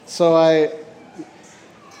You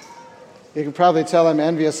can probably tell I'm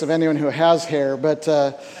envious of anyone who has hair, but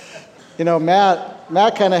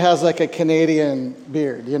Matt kind of has like a Canadian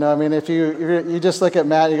beard. I mean, if you just look at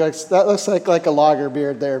Matt, you go, that looks like a lager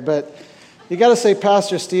beard there. But you got to say,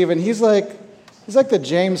 Pastor Stephen, he's like the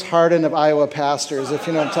James Harden of Iowa pastors, if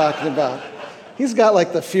you know what I'm talking about. He's got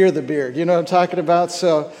like the fear of the beard, you know what I'm talking about?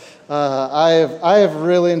 So I have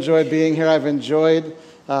really enjoyed being here. I've enjoyed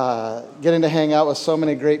getting to hang out with so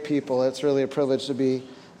many great people. It's really a privilege to be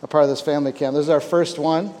a part of this family camp. This is our first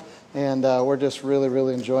one, and we're just really,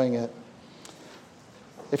 really enjoying it.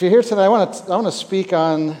 If you're here tonight, I want to speak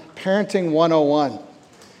on Parenting 101.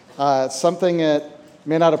 It's something that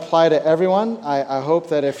may not apply to everyone. I hope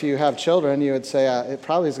that if you have children, you would say, it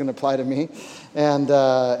probably is going to apply to me. And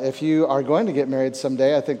if you are going to get married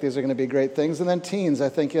someday, I think these are going to be great things. And then teens, I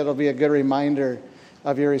think it'll be a good reminder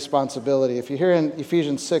of your responsibility. If you're here in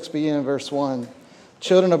Ephesians 6, beginning in verse 1,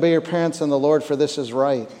 children, obey your parents in the Lord, for this is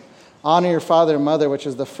right. Honor your father and mother, which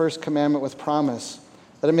is the first commandment with promise,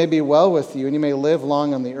 that it may be well with you and you may live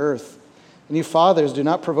long on the earth. And you fathers, do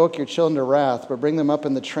not provoke your children to wrath, but bring them up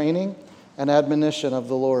in the training and admonition of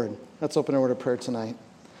the Lord. Let's open our word of prayer tonight.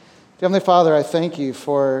 Heavenly Father, I thank you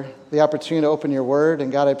for the opportunity to open your word.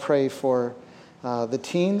 And God, I pray for the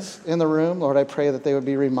teens in the room. Lord, I pray that they would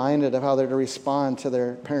be reminded of how they're to respond to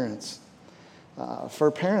their parents. For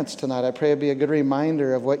parents tonight, I pray it'd be a good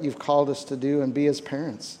reminder of what you've called us to do and be as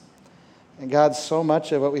parents. And God, so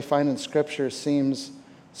much of what we find in Scripture seems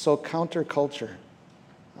so counterculture.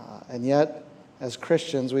 And yet, as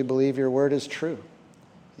Christians, we believe your word is true.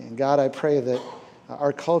 And God, I pray that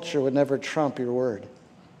our culture would never trump your word.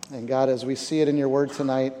 And God, as we see it in your word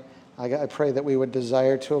tonight, I pray that we would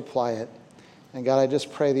desire to apply it. And God, I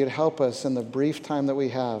just pray that you'd help us in the brief time that we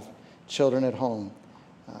have, children at home,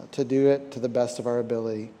 to do it to the best of our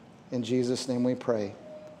ability. In Jesus' name we pray.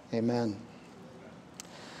 Amen.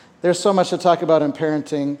 There's so much to talk about in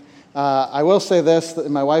parenting. I will say this,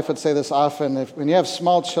 and my wife would say this often, when you have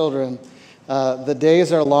small children, the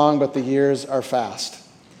days are long, but the years are fast.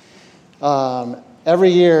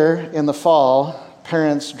 Every year in the fall,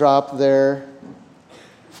 parents drop their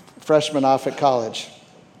freshmen off at college.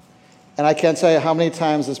 And I can't tell you how many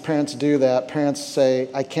times as parents do that, parents say,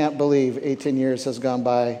 I can't believe 18 years has gone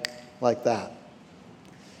by like that.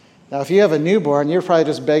 Now, if you have a newborn, you're probably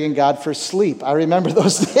just begging God for sleep. I remember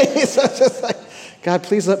those days. I was just like, God,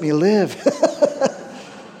 please let me live.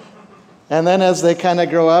 And then as they kind of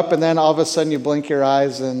grow up, and then all of a sudden you blink your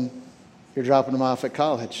eyes and you're dropping them off at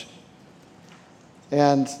college.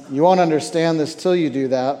 And you won't understand this till you do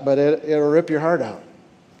that, but it'll rip your heart out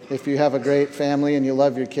if you have a great family and you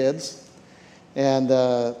love your kids. And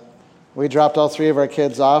we dropped all three of our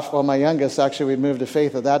kids off. Well, my youngest, actually, we'd moved to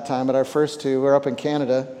Faith at that time, but our first two were up in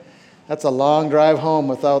Canada. That's a long drive home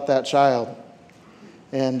without that child.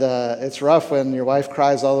 And it's rough when your wife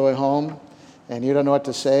cries all the way home and you don't know what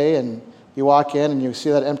to say, and you walk in and you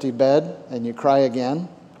see that empty bed and you cry again.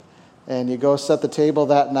 And you go set the table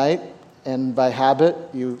that night, and by habit,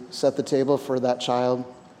 you set the table for that child.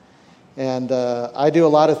 And I do a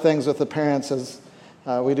lot of things with the parents as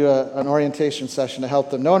we do an orientation session to help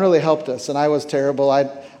them. No one really helped us, and I was terrible. I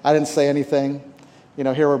didn't say anything.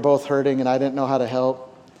 Here we're both hurting, and I didn't know how to help.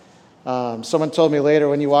 Someone told me later,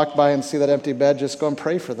 when you walk by and see that empty bed, just go and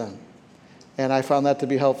pray for them. And I found that to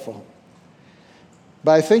be helpful.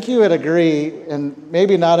 But I think you would agree, and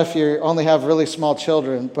maybe not if you only have really small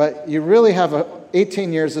children, but you really have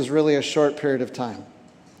 18 years is really a short period of time.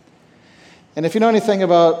 And if you know anything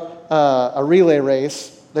about a relay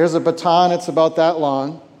race, there's a baton, it's about that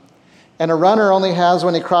long, and a runner only has,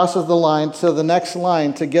 when he crosses the line, to the next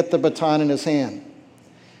line to get the baton in his hand.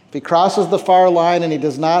 If he crosses the far line and he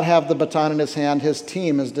does not have the baton in his hand, his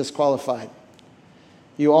team is disqualified.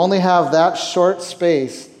 You only have that short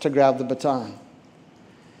space to grab the baton.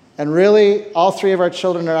 And really, all three of our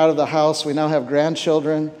children are out of the house. We now have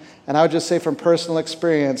grandchildren. And I would just say from personal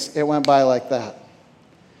experience, it went by like that.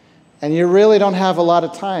 And you really don't have a lot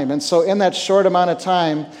of time. And so in that short amount of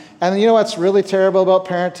time, and you know what's really terrible about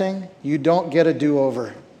parenting? You don't get a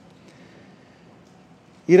do-over.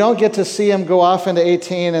 You don't get to see them go off into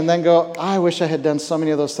 18 and then go, I wish I had done so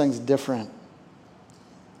many of those things different.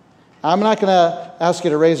 I'm not going to ask you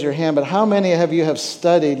to raise your hand, but how many of you have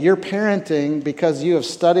studied your parenting because you have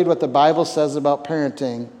studied what the Bible says about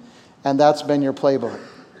parenting, and that's been your playbook?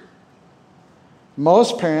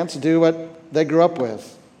 Most parents do what they grew up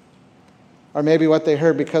with, or maybe what they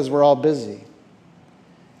heard because we're all busy.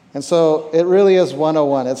 And so it really is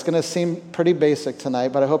 101. It's going to seem pretty basic tonight,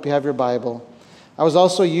 but I hope you have your Bible. I was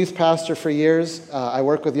also a youth pastor for years. I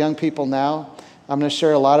work with young people now. I'm going to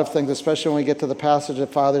share a lot of things, especially when we get to the passage of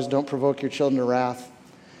fathers, don't provoke your children to wrath.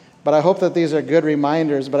 But I hope that these are good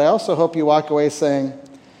reminders, but I also hope you walk away saying,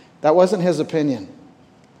 that wasn't his opinion.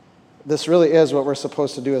 This really is what we're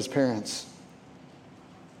supposed to do as parents.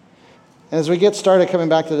 And as we get started, coming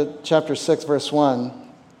back to chapter 6, verse 1,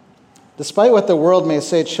 despite what the world may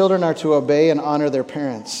say, children are to obey and honor their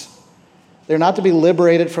parents. They're not to be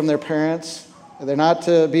liberated from their parents. They're not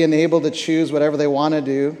to be enabled to choose whatever they want to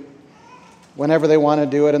do, whenever they want to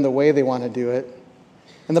do it, and the way they want to do it.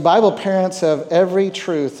 In the Bible, parents have every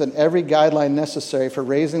truth and every guideline necessary for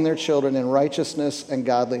raising their children in righteousness and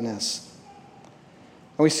godliness.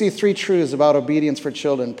 And we see three truths about obedience for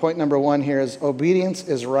children. Point number one here is obedience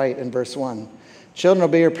is right in verse 1. Children,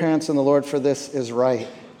 obey your parents in the Lord, for this is right.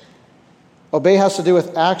 Obey has to do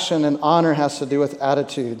with action, and honor has to do with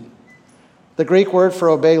attitude. The Greek word for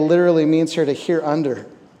obey literally means here to hear under.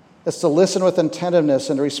 It's to listen with attentiveness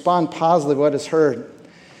and to respond positively to what is heard.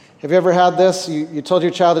 Have you ever had this? You told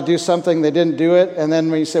your child to do something, they didn't do it, and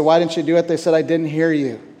then when you say, why didn't you do it? They said, I didn't hear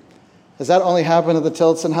you. Does that only happen in the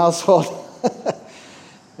Tillotson household?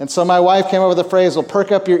 And so my wife came up with the phrase, well,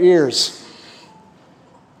 perk up your ears.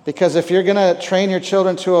 Because if you're going to train your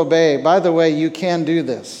children to obey, by the way, you can do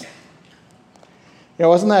this. You know,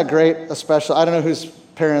 wasn't that great, especially, I don't know whose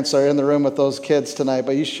parents are in the room with those kids tonight,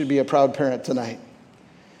 but you should be a proud parent tonight.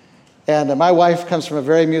 And my wife comes from a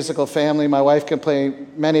very musical family. My wife can play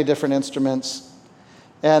many different instruments.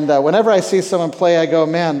 And whenever I see someone play, I go,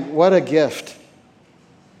 man, what a gift.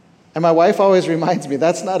 And my wife always reminds me,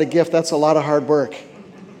 that's not a gift, that's a lot of hard work.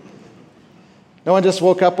 No one just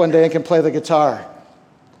woke up one day and can play the guitar.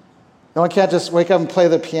 No one can't just wake up and play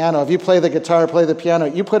the piano. If you play the guitar, play the piano,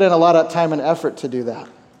 you put in a lot of time and effort to do that.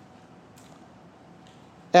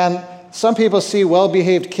 And some people see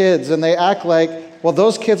well-behaved kids and they act like, well,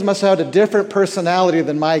 those kids must have a different personality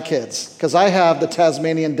than my kids, because I have the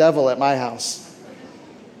Tasmanian devil at my house.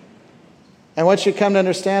 And what you come to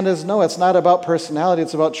understand is, no, it's not about personality,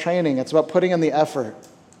 it's about training, it's about putting in the effort.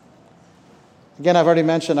 Again, I've already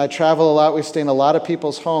mentioned, I travel a lot, we stay in a lot of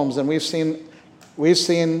people's homes, and we've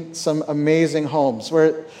seen some amazing homes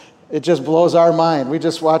where it just blows our mind. We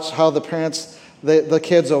just watch how the parents, the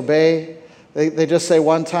kids obey. They just say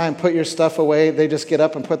one time, put your stuff away. They just get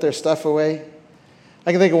up and put their stuff away.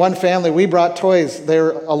 I can think of one family, we brought toys. They're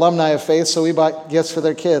alumni of Faith, so we bought gifts for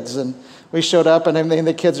their kids. And we showed up, and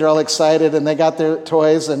the kids are all excited, and they got their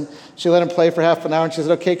toys. And she let them play for half an hour, and she said,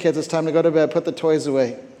 okay, kids, it's time to go to bed. Put the toys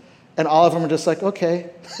away. And all of them are just like, okay.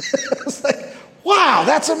 It's like, wow,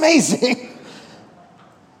 that's amazing.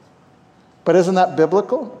 But isn't that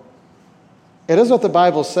biblical? It is what the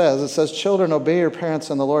Bible says. It says, children, obey your parents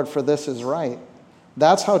in the Lord, for this is right.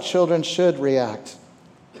 That's how children should react.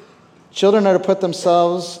 Children are to put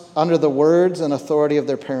themselves under the words and authority of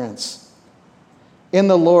their parents. In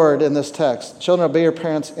the Lord, in this text, children, obey your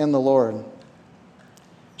parents in the Lord.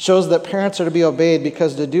 Shows that parents are to be obeyed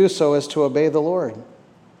because to do so is to obey the Lord.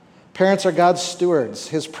 Parents are God's stewards,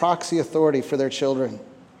 his proxy authority for their children.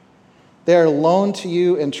 They are loaned to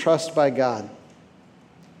you in trust by God.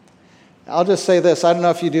 I'll just say this. I don't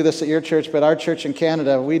know if you do this at your church, but our church in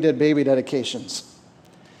Canada, we did baby dedications.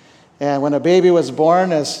 And when a baby was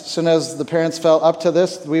born, as soon as the parents felt up to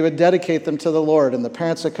this, we would dedicate them to the Lord. And the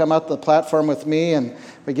parents would come up the platform with me, and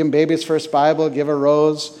we'd give them baby's first Bible, give a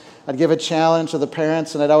rose. I'd give a challenge to the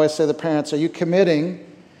parents, and I'd always say to the parents, are you committing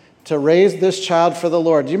to raise this child for the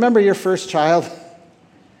Lord? Do you remember your first child?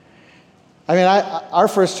 I mean, our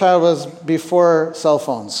first child was before cell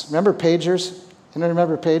phones. Remember pagers? Anyone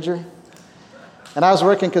remember pager? And I was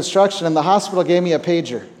working construction, and the hospital gave me a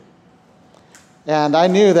pager. And I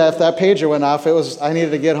knew that if that pager went off, I needed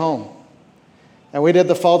to get home. And we did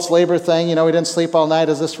the false labor thing. You know, we didn't sleep all night.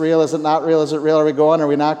 Is this real? Is it not real? Is it real? Are we going? Are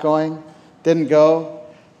we not going? Didn't go.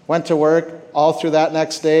 Went to work all through that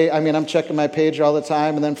next day. I mean, I'm checking my pager all the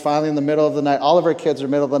time. And then finally in the middle of the night, all of our kids are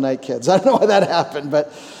middle of the night kids. I don't know why that happened,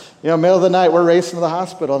 but middle of the night, we're racing to the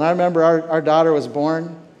hospital. And I remember our daughter was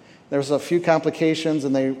born. There was a few complications,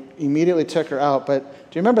 and they immediately took her out. But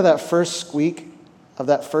do you remember that first squeak of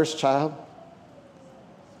that first child?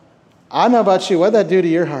 I don't know about you. What did that do to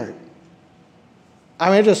your heart? I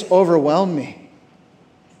mean, it just overwhelmed me.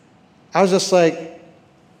 I was just like,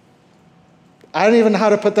 I don't even know how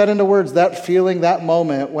to put that into words, that feeling, that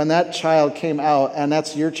moment when that child came out, and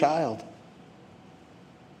that's your child.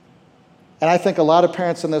 And I think a lot of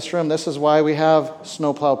parents in this room, this is why we have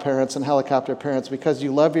snowplow parents and helicopter parents, because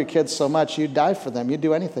you love your kids so much, you'd die for them. You'd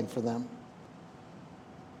do anything for them.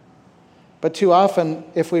 But too often,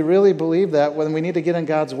 if we really believe that, when we need to get in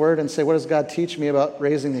God's Word and say, what does God teach me about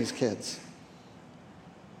raising these kids?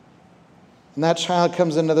 And that child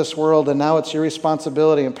comes into this world, and now it's your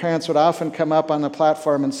responsibility. And parents would often come up on the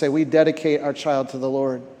platform and say, we dedicate our child to the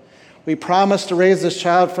Lord. We promise to raise this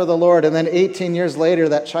child for the Lord. And then 18 years later,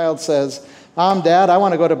 that child says, Mom, Dad, I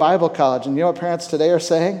want to go to Bible college. And you know what parents today are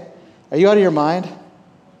saying? Are you out of your mind?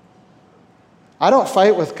 I don't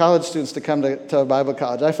fight with college students to come to Bible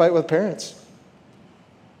college. I fight with parents.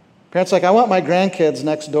 Parents are like, I want my grandkids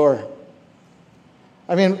next door.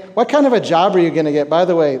 I mean, what kind of a job are you going to get? By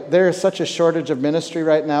the way, there is such a shortage of ministry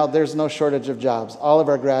right now. There's no shortage of jobs. All of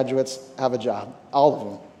our graduates have a job. All of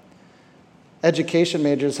them. Education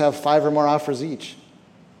majors have 5 or more offers each.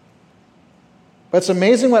 But it's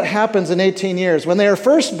amazing what happens in 18 years. When they are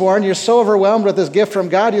first born, you're so overwhelmed with this gift from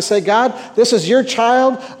God. You say, God, this is your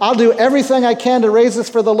child. I'll do everything I can to raise this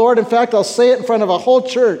for the Lord. In fact, I'll say it in front of a whole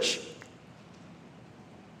church.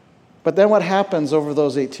 But then what happens over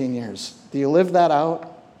those 18 years? Do you live that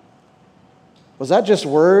out? Was that just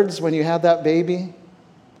words when you had that baby?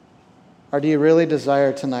 Or do you really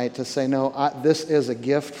desire tonight to say, no, this is a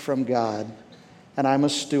gift from God, and I'm a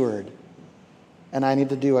steward, and I need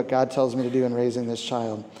to do what God tells me to do in raising this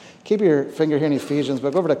child? Keep your finger here in Ephesians,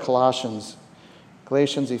 but go over to Colossians.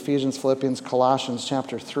 Galatians, Ephesians, Philippians, Colossians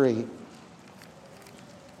chapter 3.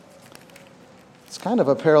 It's kind of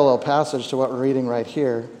a parallel passage to what we're reading right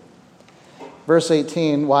here. Verse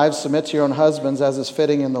 18, wives, submit to your own husbands as is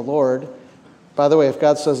fitting in the Lord. By the way, if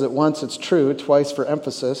God says it once, it's true, twice for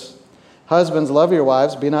emphasis. Husbands, love your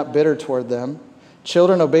wives, be not bitter toward them.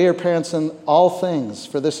 Children, obey your parents in all things,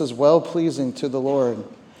 for this is well-pleasing to the Lord.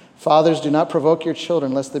 Fathers, do not provoke your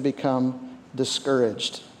children, lest they become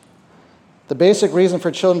discouraged. The basic reason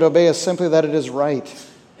for children to obey is simply that it is right.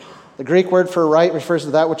 The Greek word for right refers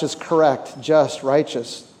to that which is correct, just,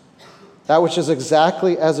 righteous. That which is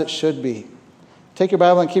exactly as it should be. Take your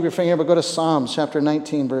Bible and keep your finger, but go to Psalms chapter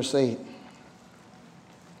 19, verse 8.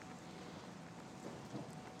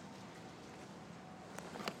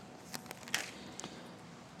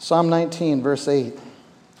 Psalm 19, verse 8.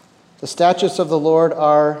 The statutes of the Lord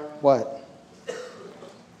are what?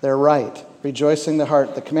 They're right, rejoicing the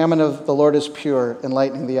heart. The commandment of the Lord is pure,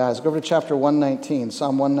 enlightening the eyes. Go over to chapter 119,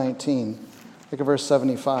 Psalm 119. Look at verse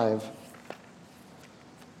 75.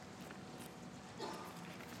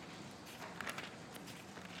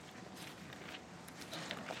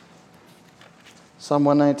 Psalm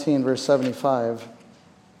 119, verse 75.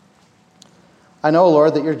 I know,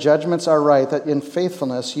 Lord, that your judgments are right, that in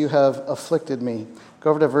faithfulness you have afflicted me.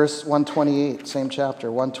 Go over to verse 128, same chapter,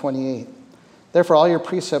 128. Therefore, all your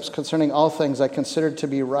precepts concerning all things I considered to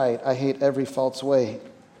be right. I hate every false way.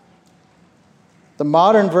 The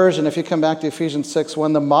modern version, if you come back to Ephesians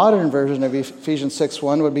 6:1, the modern version of Ephesians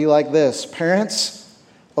 6:1 would be like this. Parents,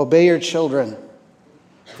 obey your children,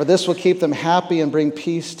 for this will keep them happy and bring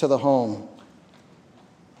peace to the home.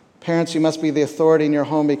 Parents, you must be the authority in your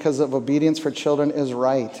home because of obedience for children is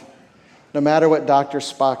right, no matter what Dr.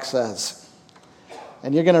 Spock says.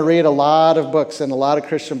 And you're going to read a lot of books in a lot of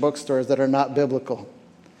Christian bookstores that are not biblical.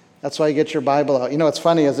 That's why you get your Bible out. You know what's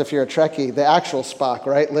funny is if you're a Trekkie, the actual Spock,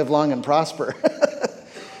 right? Live long and prosper.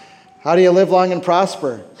 How do you live long and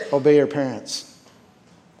prosper? Obey your parents.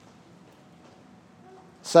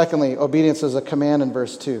 Secondly, obedience is a command in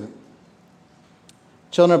verse 2.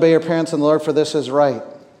 Children, obey your parents in the Lord, for this is right.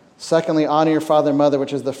 Secondly, honor your father and mother,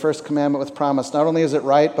 which is the first commandment with promise. Not only is it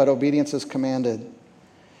right, but obedience is commanded.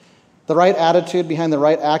 The right attitude behind the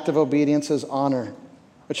right act of obedience is honor,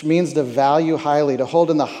 which means to value highly, to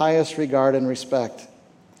hold in the highest regard and respect.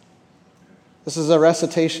 This is a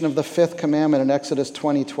recitation of the fifth commandment in Exodus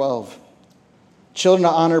 20:12. Children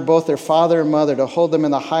to honor both their father and mother, to hold them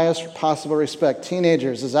in the highest possible respect.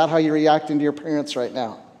 Teenagers, is that how you're reacting to your parents right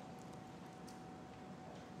now?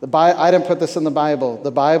 I didn't put this in the Bible. The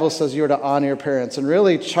Bible says you're to honor your parents. And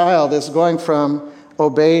really, child is going from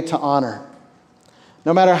obey to honor.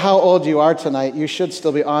 No matter how old you are tonight, you should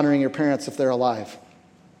still be honoring your parents if they're alive.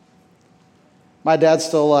 My dad's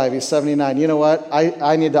still alive. He's 79. You know what?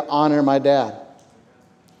 I need to honor my dad.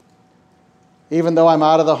 Even though I'm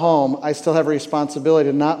out of the home, I still have a responsibility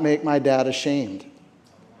to not make my dad ashamed.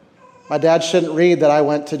 My dad shouldn't read that I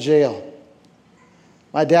went to jail.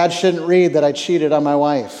 My dad shouldn't read that I cheated on my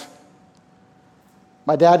wife.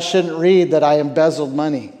 My dad shouldn't read that I embezzled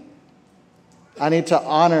money. I need to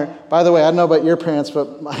honor. By the way, I don't know about your parents, but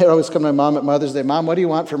I always come to my mom at Mother's Day. Mom, what do you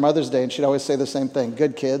want for Mother's Day? And she'd always say the same thing.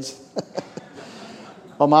 Good kids.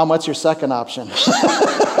 Well, Mom, what's your second option?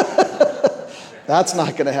 That's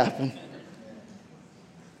not going to happen.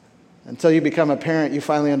 Until you become a parent, you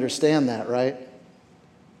finally understand that, right?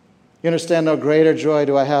 You understand no greater joy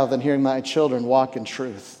do I have than hearing my children walk in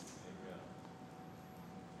truth.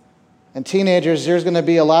 And teenagers, there's going to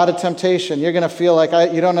be a lot of temptation. You're going to feel like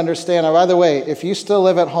you don't understand. By the way, if you still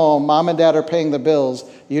live at home, mom and dad are paying the bills,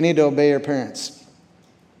 you need to obey your parents.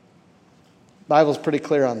 The Bible's pretty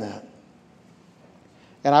clear on that.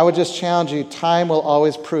 And I would just challenge you, time will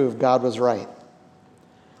always prove God was right.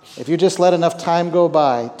 If you just let enough time go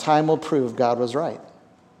by, time will prove God was right.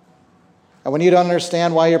 And when you don't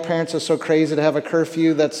understand why your parents are so crazy to have a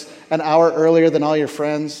curfew that's an hour earlier than all your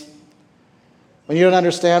friends, when you don't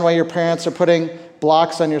understand why your parents are putting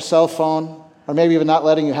blocks on your cell phone, or maybe even not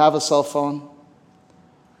letting you have a cell phone,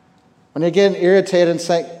 when you're getting irritated and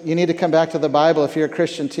saying, you need to come back to the Bible if you're a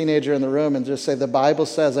Christian teenager in the room and just say, the Bible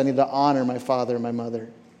says I need to honor my father and my mother.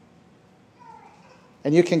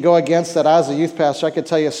 And you can go against that. I was a youth pastor. I could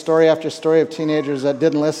tell you story after story of teenagers that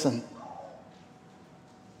didn't listen.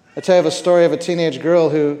 I tell you of a story of a teenage girl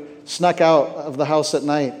who snuck out of the house at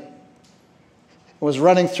night and was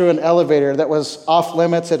running through an elevator that was off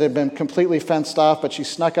limits. It had been completely fenced off, but she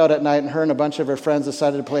snuck out at night, and her and a bunch of her friends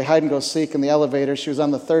decided to play hide and go seek in the elevator. She was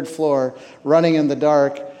on the 3rd floor, running in the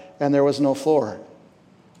dark, and there was no floor.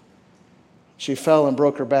 She fell and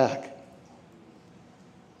broke her back.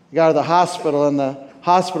 Got to the hospital, and the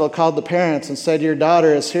hospital called the parents and said, your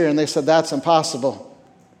daughter is here. And they said, that's impossible.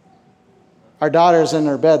 Our daughter's in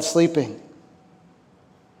her bed sleeping.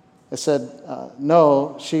 They said,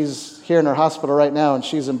 no, she's here in her hospital right now, and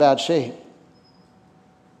she's in bad shape.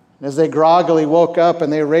 And as they groggily woke up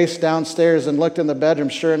and they raced downstairs and looked in the bedroom,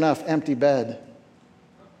 sure enough, empty bed.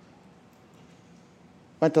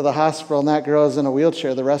 Went to the hospital, and that girl is in a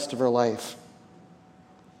wheelchair the rest of her life.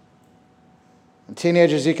 And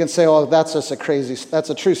teenagers, you can say, oh, that's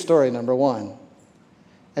a true story, number one.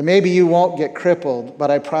 And maybe you won't get crippled, but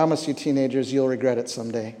I promise you, teenagers, you'll regret it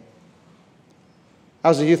someday. I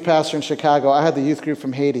was a youth pastor in Chicago. I had the youth group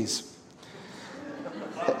from Hades.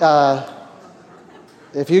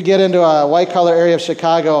 If you get into a white-collar area of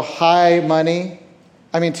Chicago, high money,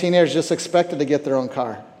 teenagers just expected to get their own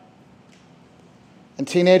car. And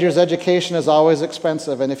teenagers' education is always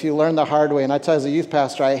expensive, and if you learn the hard way, and I tell you as a youth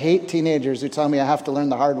pastor, I hate teenagers who tell me I have to learn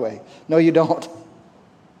the hard way. No, you don't.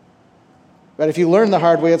 But if you learn the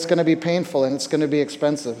hard way, it's going to be painful and it's going to be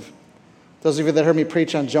expensive. Those of you that heard me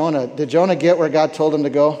preach on Jonah, did Jonah get where God told him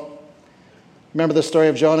to go? Remember the story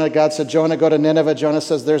of Jonah? God said, Jonah, go to Nineveh. Jonah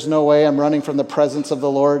says, there's no way. I'm running from the presence of the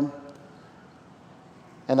Lord.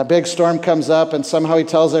 And a big storm comes up, and somehow he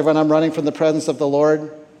tells everyone, I'm running from the presence of the Lord.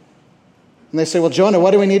 And they say, well, Jonah,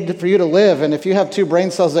 what do we need for you to live? And if you have two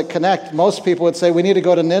brain cells that connect, most people would say, we need to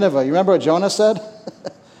go to Nineveh. You remember what Jonah said?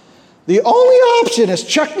 The only option is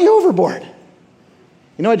chuck me overboard.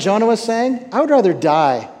 You know what Jonah was saying? I would rather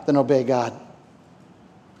die than obey God.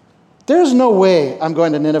 There's no way I'm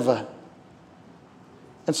going to Nineveh.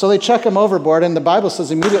 And so they chuck him overboard, and the Bible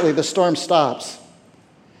says immediately the storm stops.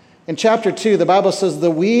 In chapter 2, the Bible says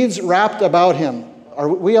the weeds wrapped about him.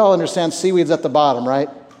 We all understand seaweed's at the bottom, right?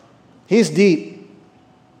 He's deep.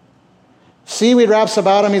 Seaweed wraps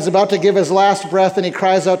about him. He's about to give his last breath, and he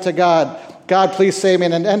cries out to God, God, please save me.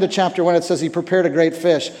 And at the end of chapter 1, it says he prepared a great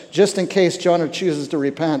fish, just in case Jonah chooses to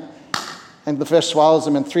repent. And the fish swallows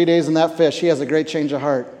him. And 3 days in that fish, he has a great change of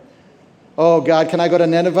heart. Oh, God, can I go to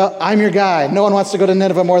Nineveh? I'm your guy. No one wants to go to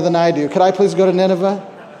Nineveh more than I do. Could I please go to Nineveh?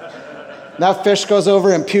 And that fish goes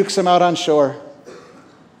over and pukes him out on shore.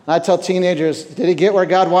 And I tell teenagers, did he get where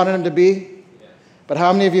God wanted him to be? But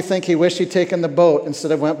how many of you think he wished he'd taken the boat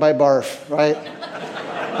instead of went by barf, right?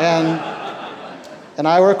 And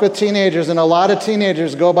I work with teenagers, and a lot of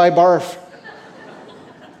teenagers go by barf.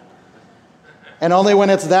 And only when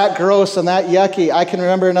it's that gross and that yucky, I can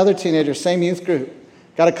remember another teenager, same youth group,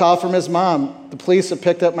 got a call from his mom. The police have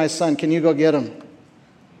picked up my son. Can you go get him?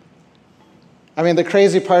 The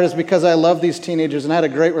crazy part is because I love these teenagers and I had a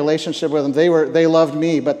great relationship with them. They loved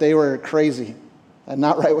me, but they were crazy and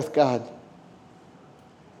not right with God.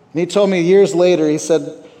 And he told me years later, he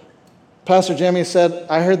said, Pastor Jim, he said,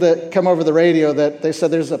 I heard that come over the radio that they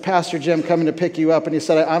said there's a Pastor Jim coming to pick you up. And he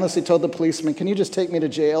said, I honestly told the policeman, can you just take me to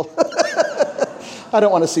jail? I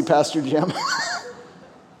don't want to see Pastor Jim.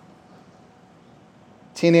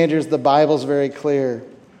 Teenagers, the Bible's very clear.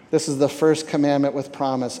 This is the first commandment with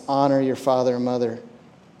promise. Honor your father and mother.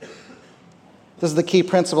 This is the key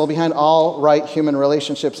principle behind all right human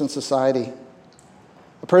relationships in society.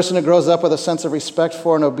 A person who grows up with a sense of respect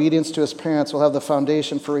for and obedience to his parents will have the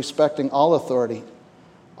foundation for respecting all authority,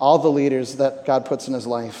 all the leaders that God puts in his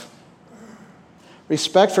life.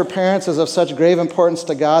 Respect for parents is of such grave importance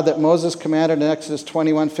to God that Moses commanded in Exodus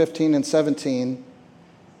 21:15 and 17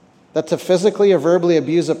 that to physically or verbally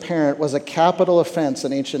abuse a parent was a capital offense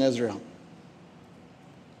in ancient Israel.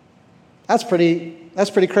 That's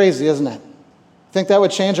pretty crazy, isn't it? Think that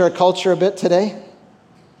would change our culture a bit today?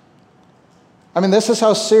 I mean, this is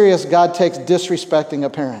how serious God takes disrespecting a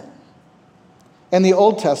parent. In the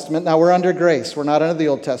Old Testament, now we're under grace, we're not under the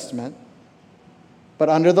Old Testament, but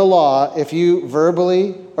under the law, if you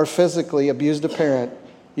verbally or physically abused a parent,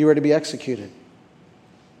 you were to be executed.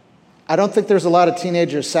 I don't think there's a lot of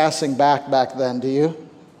teenagers sassing back then, do you?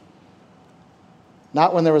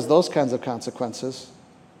 Not when there was those kinds of consequences.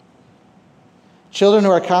 Children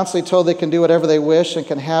who are constantly told they can do whatever they wish and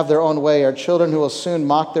can have their own way are children who will soon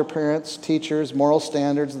mock their parents, teachers, moral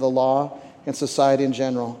standards, the law, and society in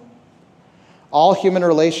general. All human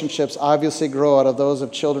relationships obviously grow out of those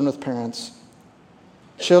of children with parents.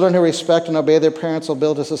 Children who respect and obey their parents will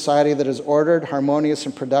build a society that is ordered, harmonious,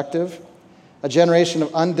 and productive. A generation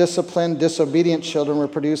of undisciplined, disobedient children will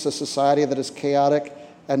produce a society that is chaotic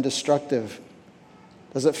and destructive.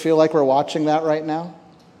 Does it feel like we're watching that right now?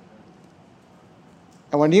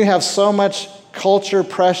 And when you have so much culture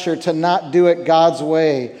pressure to not do it God's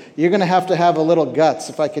way, you're going to have a little guts,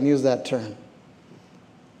 if I can use that term.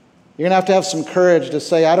 You're going to have some courage to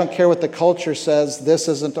say, I don't care what the culture says, this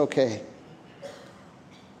isn't okay.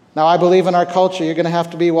 Now, I believe in our culture, you're going to have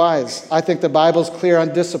to be wise. I think the Bible's clear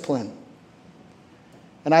on discipline.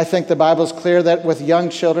 And I think the Bible's clear that with young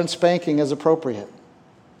children, spanking is appropriate,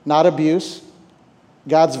 not abuse.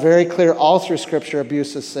 God's very clear all through Scripture,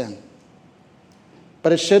 abuse is sin.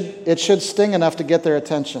 But it should sting enough to get their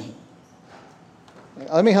attention.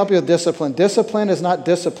 Let me help you with discipline. Discipline is not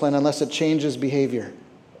discipline unless it changes behavior.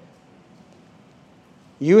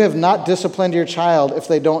 You have not disciplined your child if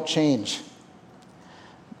they don't change.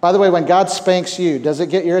 By the way, when God spanks you, does it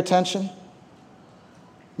get your attention?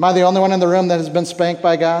 Am I the only one in the room that has been spanked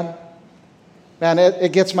by God? Man,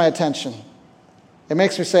 it gets my attention. It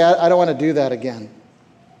makes me say, I don't want to do that again.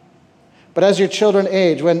 But as your children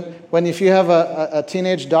age, if you have a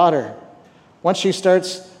teenage daughter, once she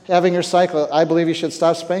starts having her cycle, I believe you should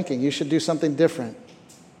stop spanking. You should do something different.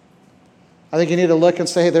 I think you need to look and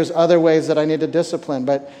say, hey, there's other ways that I need to discipline.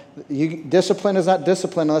 But discipline is not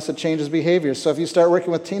discipline unless it changes behavior. So if you start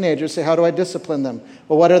working with teenagers, say, how do I discipline them?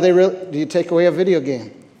 Well, what are they do you take away a video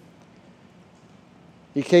game?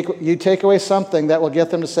 You take away something that will get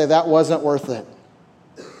them to say, that wasn't worth it.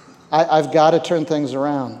 I've got to turn things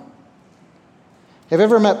around. Have you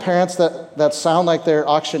ever met parents that sound like they're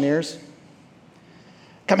auctioneers?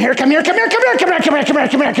 Come here, come here, come here, come here, come here, come here, come here,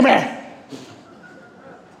 come here, come here.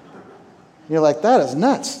 You're like, that is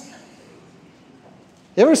nuts.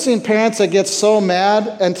 You ever seen parents that get so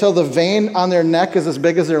mad until the vein on their neck is as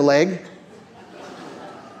big as their leg?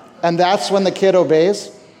 And that's when the kid obeys?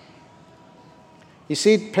 You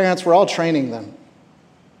see, parents, we're all training them.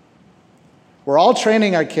 We're all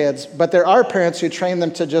training our kids, but there are parents who train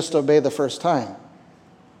them to just obey the first time.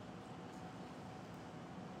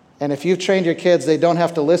 And if you've trained your kids, they don't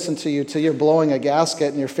have to listen to you till you're blowing a gasket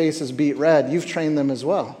and your face is beet red. You've trained them as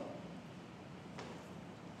well.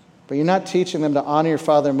 But you're not teaching them to honor your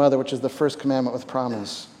father and mother, which is the first commandment with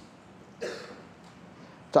promise.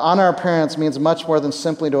 To honor our parents means much more than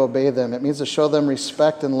simply to obey them. It means to show them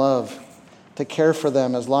respect and love, to care for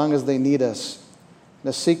them as long as they need us,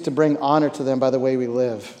 and to seek to bring honor to them by the way we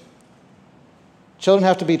live. Children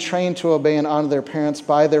have to be trained to obey and honor their parents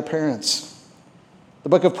by their parents. The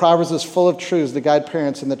book of Proverbs is full of truths to guide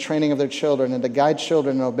parents in the training of their children and to guide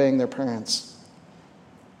children in obeying their parents.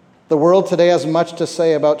 The world today has much to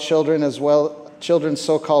say about children as well, children's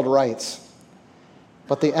so-called rights.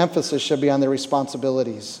 But the emphasis should be on their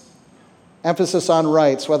responsibilities. Emphasis on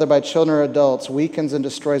rights, whether by children or adults, weakens and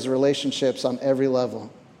destroys relationships on every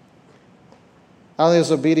level. Not only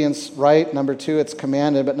is obedience right, number 2, it's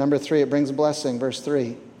commanded, but number 3, it brings blessing, verse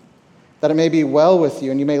 3. That it may be well with you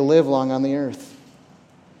and you may live long on the earth.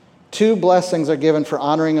 2 blessings are given for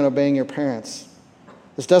honoring and obeying your parents.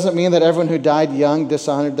 This doesn't mean that everyone who died young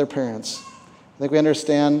dishonored their parents. I think we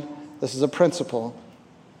understand this is a principle.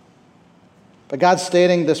 But God's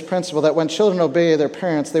stating this principle that when children obey their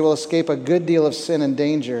parents, they will escape a good deal of sin and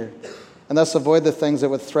danger and thus avoid the things that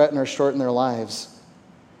would threaten or shorten their lives.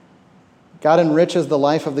 God enriches the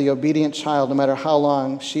life of the obedient child no matter how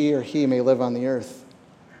long she or he may live on the earth.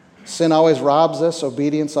 Sin always robs us.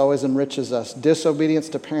 Obedience always enriches us. Disobedience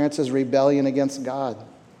to parents is rebellion against God.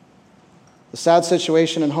 The sad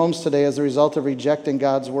situation in homes today is the result of rejecting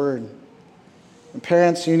God's word. And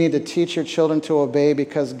parents, you need to teach your children to obey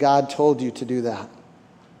because God told you to do that.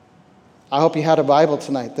 I hope you had a Bible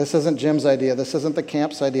tonight. This isn't Jim's idea. This isn't the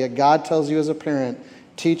camp's idea. God tells you as a parent,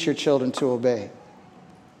 teach your children to obey.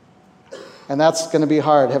 And that's going to be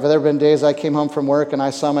hard. Have there been days I came home from work and I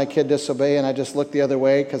saw my kid disobey and I just looked the other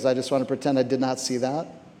way because I just want to pretend I did not see that?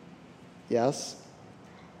 Yes.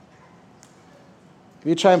 If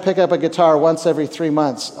you try and pick up a guitar once every 3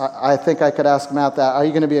 months, I think I could ask Matt that. Are you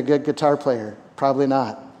going to be a good guitar player? Probably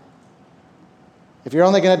not. If you're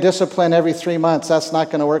only going to discipline every 3 months, that's not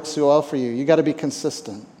going to work so well for you. You got to be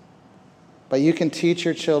consistent. But you can teach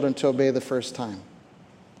your children to obey the first time.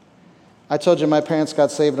 I told you my parents got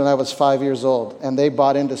saved when I was 5 years old, and they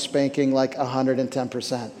bought into spanking like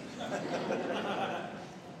 110%.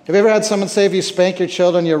 Have you ever had someone say if you spank your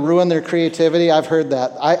children, you ruin their creativity? I've heard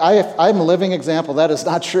that. I'm a living example. That is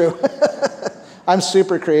not true. I'm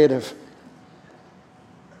super creative.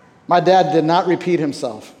 My dad did not repeat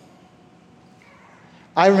himself.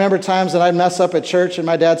 I remember times that I'd mess up at church, and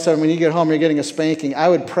my dad said, when you get home, you're getting a spanking. I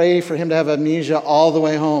would pray for him to have amnesia all the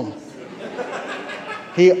way home.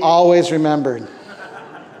 He always remembered.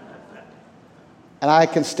 And I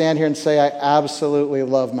can stand here and say I absolutely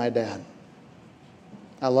love my dad.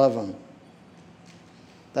 I love him.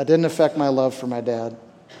 That didn't affect my love for my dad.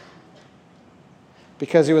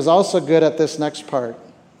 Because he was also good at this next part.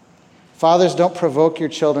 Fathers, don't provoke your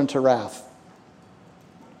children to wrath.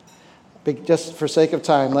 Just for sake of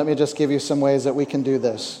time, let me just give you some ways that we can do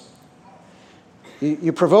this.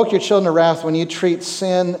 You provoke your children to wrath when you treat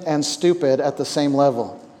sin and stupid at the same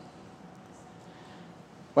level.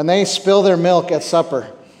 When they spill their milk at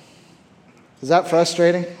supper, is that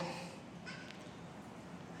frustrating?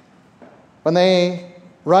 When they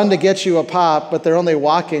run to get you a pop, but they're only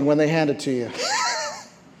walking when they hand it to you.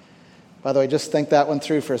 By the way, just think that one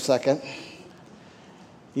through for a second.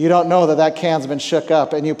 You don't know that that can's been shook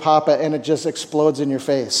up, and you pop it, and it just explodes in your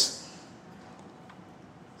face.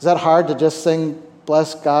 Is that hard to just sing,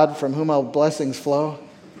 bless God from whom all blessings flow?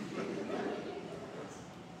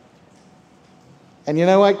 And you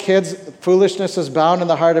know what, kids? Foolishness is bound in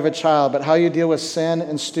the heart of a child, but how you deal with sin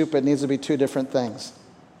and stupid needs to be two different things.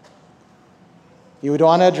 You would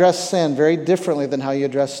want to address sin very differently than how you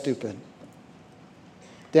address stupid.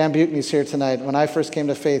 Dan Buckney's here tonight. When I first came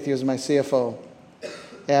to faith, he was my CFO.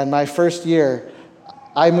 And my first year,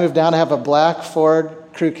 I moved down to have a black Ford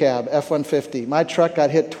crew cab, F-150. My truck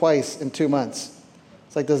got hit twice in 2 months.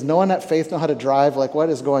 It's like, does no one at Faith know how to drive? Like, what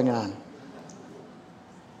is going on?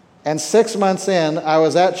 And 6 months in, I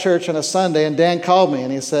was at church on a Sunday, and Dan called me,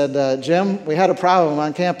 and he said, Jim, we had a problem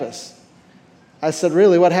on campus. I said,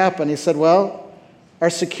 really, what happened? He said, well, our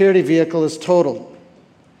security vehicle is totaled.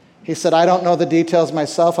 He said, I don't know the details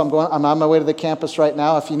myself. I'm on my way to the campus right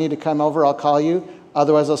now. If you need to come over, I'll call you.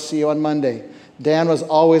 Otherwise, I'll see you on Monday. Dan was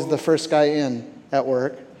always the first guy in at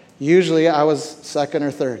work. Usually, I was second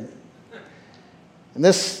or third.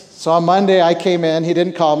 So on Monday, I came in. He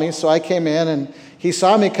didn't call me, so I came in, and he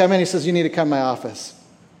saw me come in. He says, you need to come to my office.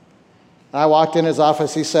 And I walked in his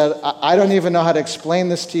office. He said, I don't even know how to explain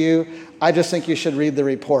this to you. I just think you should read the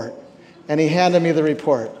report. And he handed me the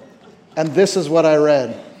report. And this is what I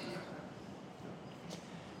read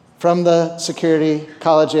from the security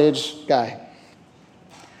college-age guy.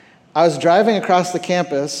 I was driving across the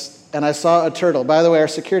campus, and I saw a turtle. By the way, our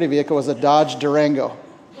security vehicle was a Dodge Durango.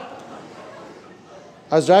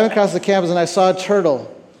 I was driving across the campus, and I saw a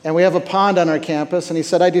turtle. And we have a pond on our campus. And he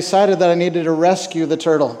said, I decided that I needed to rescue the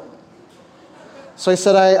turtle. So he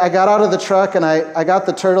said, I got out of the truck, and I got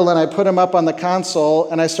the turtle, and I put him up on the console,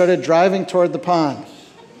 and I started driving toward the pond.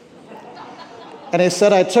 And he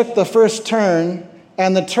said, I took the first turn,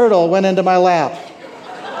 and the turtle went into my lap.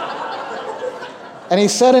 And he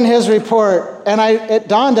said in his report, and it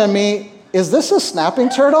dawned on me, is this a snapping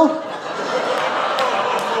turtle?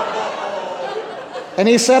 And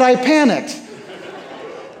he said, I panicked.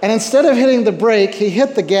 And instead of hitting the brake, he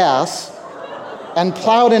hit the gas and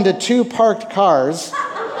plowed into 2 parked cars,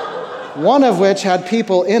 one of which had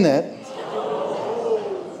people in it.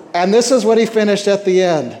 And this is what he finished at the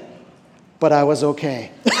end. But I was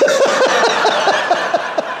okay.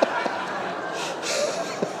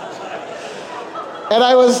 And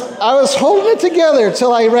I was holding it together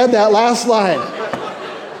till I read that last line.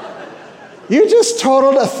 You just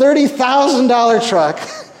totaled a $30,000 truck,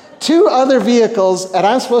 2 other vehicles, and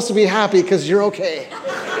I'm supposed to be happy because you're okay.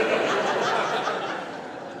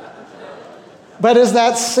 But is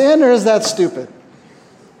that sin or is that stupid?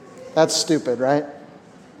 That's stupid, right?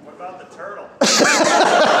 What about the turtle?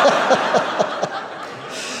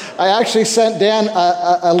 I actually sent Dan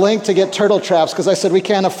a link to get turtle traps because I said we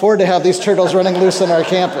can't afford to have these turtles running loose on our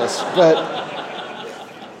campus.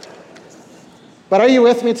 But are you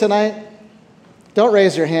with me tonight? Don't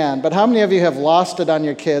raise your hand, but how many of you have lost it on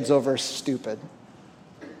your kids over stupid?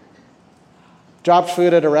 Dropped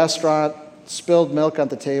food at a restaurant, spilled milk on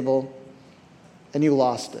the table, and you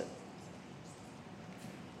lost it.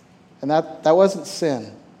 And that wasn't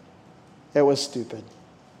sin. It was stupid.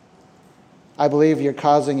 I believe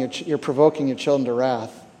you're provoking your children to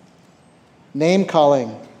wrath. Name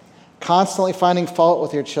calling, constantly finding fault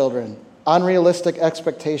with your children, unrealistic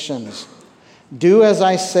expectations. Do as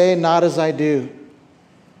I say, not as I do.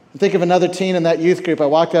 Think of another teen in that youth group. I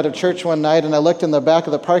walked out of church one night and I looked in the back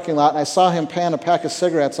of the parking lot and I saw him pan a pack of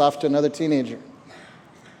cigarettes off to another teenager.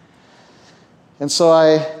 And so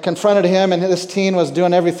I confronted him, and this teen was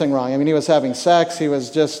doing everything wrong. I mean, he was having sex. He was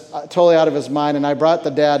just totally out of his mind. And I brought the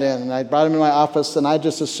dad in, and I brought him in my office, and I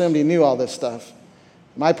just assumed he knew all this stuff.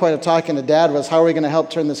 My point of talking to Dad was, how are we going to help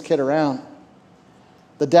turn this kid around?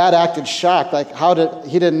 The dad acted shocked, like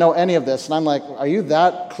he didn't know any of this. And I'm like, are you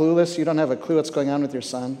that clueless? You don't have a clue what's going on with your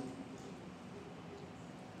son?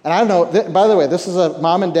 And I don't know, by the way, this is a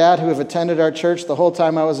mom and dad who have attended our church the whole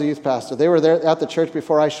time I was a youth pastor. They were there at the church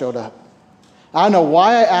before I showed up. I don't know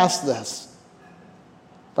why I asked this.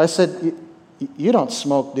 But I said, you don't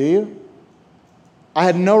smoke, do you? I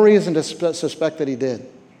had no reason to suspect that he did.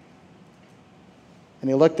 And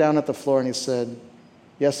he looked down at the floor and he said,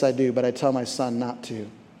 yes, I do, but I tell my son not to.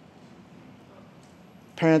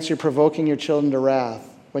 Parents, you're provoking your children to wrath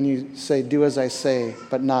when you say, do as I say,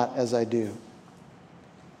 but not as I do.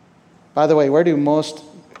 By the way, where do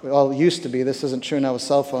it used to be, this isn't true now with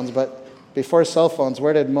cell phones, but before cell phones,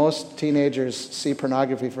 where did most teenagers see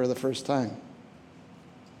pornography for the first time?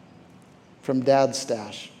 From Dad's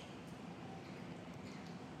stash.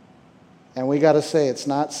 And we got to say, it's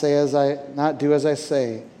not do as I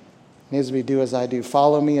say. It needs to be do as I do.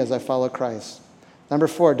 Follow me as I follow Christ. Number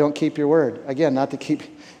 4, don't keep your word. Again, not to keep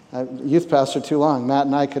youth pastor too long. Matt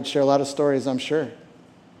and I could share a lot of stories, I'm sure.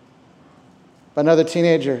 But another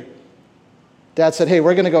teenager, Dad said, hey,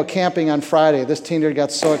 we're going to go camping on Friday. This teenager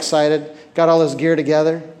got so excited, got all his gear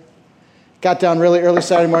together, got down really early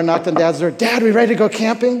Saturday morning, knocked on Dad's door. Dad, we ready to go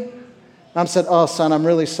camping? Mom said, oh, son, I'm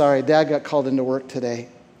really sorry. Dad got called into work today.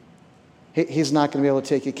 He's not going to be able to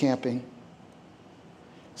take you camping.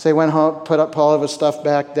 So he went home, put up all of his stuff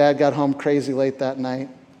back. Dad got home crazy late that night,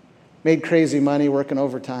 made crazy money working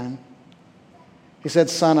overtime. He said,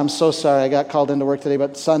 son, I'm so sorry I got called into work today,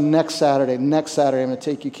 but son, next Saturday, I'm going to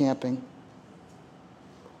take you camping.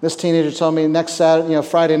 This teenager told me next Saturday,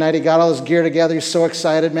 Friday night, he got all his gear together. He's so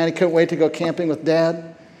excited, man. He couldn't wait to go camping with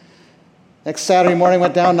Dad. Next Saturday morning,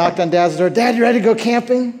 went down, knocked on Dad's door. Dad, you ready to go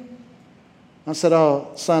camping? I said,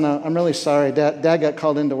 oh, son, I'm really sorry. Dad got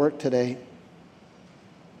called into work today. I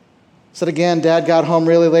said again, Dad got home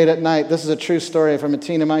really late at night. This is a true story from a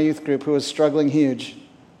teen in my youth group who was struggling huge.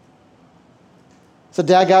 So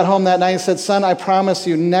Dad got home that night and said, son, I promise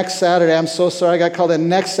you next Saturday, I'm so sorry I got called in.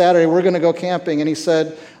 Next Saturday, we're going to go camping. And he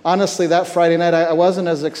said, honestly, that Friday night, I wasn't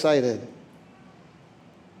as excited.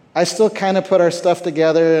 I still kind of put our stuff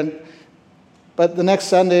together. But the next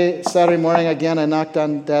Saturday morning, again, I knocked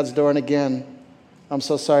on Dad's door. And again, I'm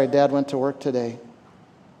so sorry, Dad went to work today.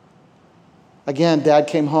 Again, Dad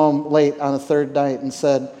came home late on the third night and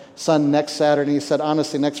said, son, next Saturday. He said,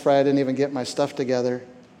 honestly, next Friday, I didn't even get my stuff together.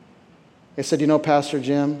 He said, Pastor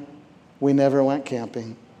Jim, we never went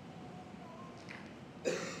camping.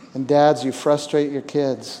 And dads, you frustrate your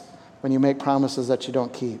kids when you make promises that you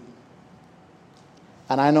don't keep.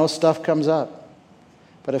 And I know stuff comes up,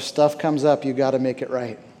 but if stuff comes up, you got to make it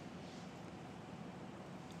right.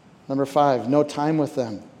 Number 5, no time with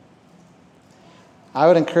them. I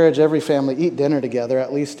would encourage every family, eat dinner together,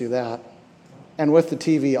 at least do that, and with the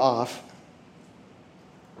TV off.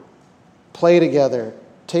 Play together.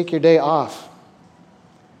 Take your day off.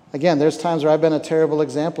 Again, there's times where I've been a terrible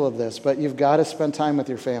example of this, but you've got to spend time with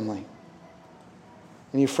your family.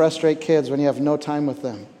 And you frustrate kids when you have no time with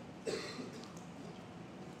them.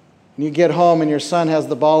 And you get home and your son has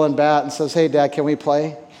the ball and bat and says, hey, Dad, can we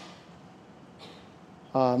play?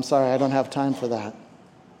 Oh, I'm sorry, I don't have time for that.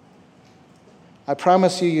 I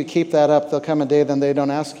promise you keep that up, there'll come a day then they don't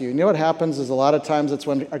ask you. You know what happens is a lot of times it's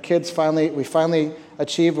when our kids we finally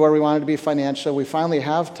achieved where we wanted to be financial, we finally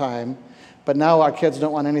have time, but now our kids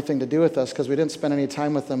don't want anything to do with us because we didn't spend any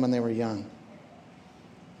time with them when they were young.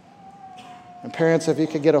 And parents, if you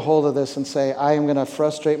could get a hold of this and say, I am going to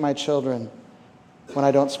frustrate my children when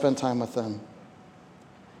I don't spend time with them.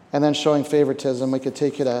 And then showing favoritism, we could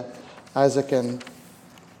take you to Isaac and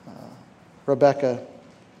Rebecca.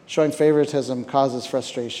 Showing favoritism causes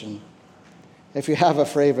frustration. If you have a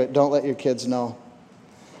favorite, don't let your kids know.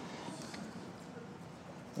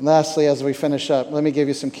 And lastly, as we finish up, let me give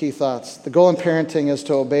you some key thoughts. The goal in parenting is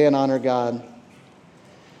to obey and honor God.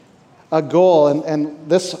 A goal, and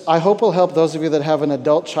this I hope will help those of you that have an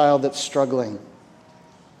adult child that's struggling.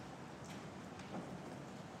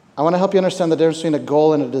 I want to help you understand the difference between a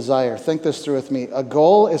goal and a desire. Think this through with me. A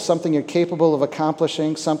goal is something you're capable of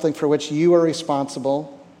accomplishing, something for which you are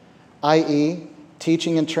responsible. i.e.,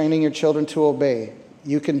 teaching and training your children to obey.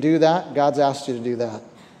 You can do that. God's asked you to do that.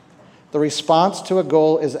 The response to a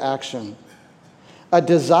goal is action. A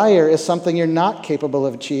desire is something you're not capable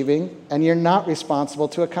of achieving and you're not responsible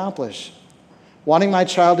to accomplish. Wanting my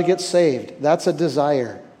child to get saved, that's a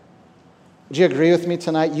desire. Would you agree with me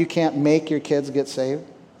tonight? You can't make your kids get saved?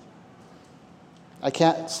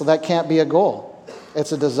 So that can't be a goal.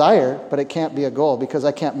 It's a desire, but it can't be a goal because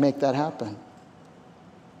I can't make that happen.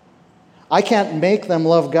 I can't make them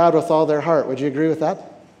love God with all their heart. Would you agree with that?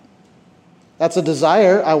 That's a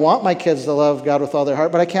desire. I want my kids to love God with all their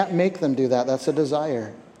heart, but I can't make them do that. That's a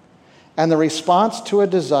desire. And the response to a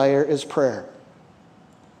desire is prayer.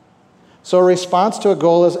 So a response to a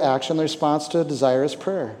goal is action. The response to a desire is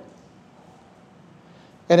prayer.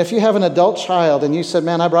 And if you have an adult child and you said,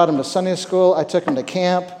 man, I brought him to Sunday school, I took him to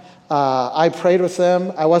camp, I prayed with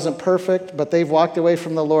them, I wasn't perfect, but they've walked away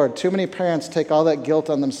from the Lord. Too many parents take all that guilt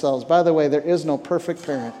on themselves. By the way, there is no perfect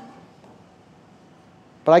parent.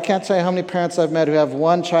 But I can't tell you how many parents I've met who have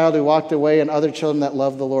one child who walked away and other children that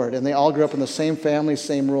love the Lord. And they all grew up in the same family,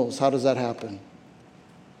 same rules. How does that happen?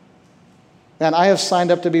 Man, I have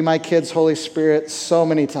signed up to be my kid's Holy Spirit so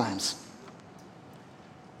many times.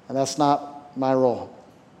 And that's not my role.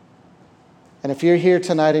 And if you're here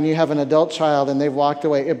tonight and you have an adult child and they've walked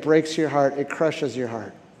away, it breaks your heart. It crushes your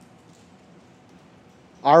heart.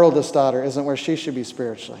 Our oldest daughter isn't where she should be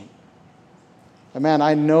spiritually. And man,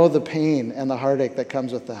 I know the pain and the heartache that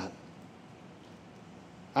comes with that.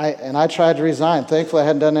 I tried to resign. Thankfully, I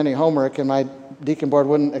hadn't done any homework, and my deacon board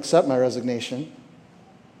wouldn't accept my resignation.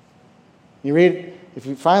 You read,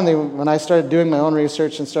 when I started doing my own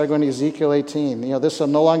research and started going to Ezekiel 18, this will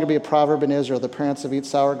no longer be a proverb in Israel. The parents have eaten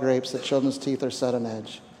sour grapes, that children's teeth are set on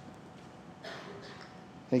edge.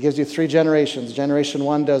 And it gives you 3 generations. Generation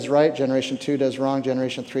 1 does right, generation 2 does wrong,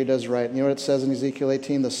 generation 3 does right. And you know what it says in Ezekiel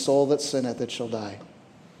 18? The soul that sinneth, it shall die.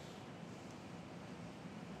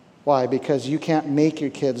 Why? Because you can't make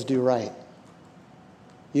your kids do right.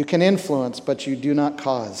 You can influence, but you do not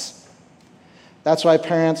cause. That's why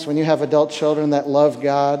parents, when you have adult children that love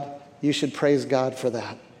God, you should praise God for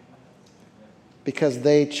that. Because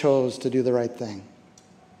they chose to do the right thing.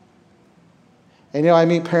 And I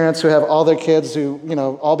meet parents who have all their kids who,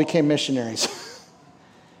 all became missionaries.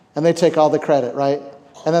 And they take all the credit, right?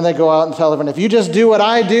 And then they go out and tell everyone, if you just do what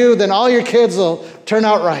I do, then all your kids will turn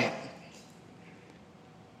out right.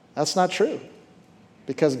 That's not true.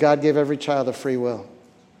 Because God gave every child a free will.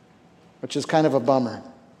 Which is kind of a bummer.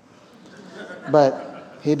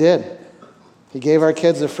 But He did. He gave our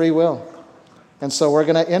kids a free will. And so we're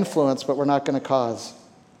going to influence, but we're not going to cause.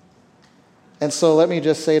 And so let me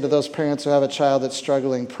just say to those parents who have a child that's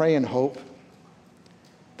struggling, pray and hope.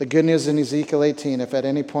 The good news in Ezekiel 18, if at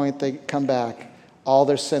any point they come back, all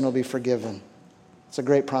their sin will be forgiven. It's a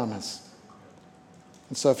great promise.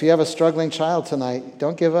 And so if you have a struggling child tonight,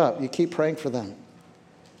 don't give up. You keep praying for them.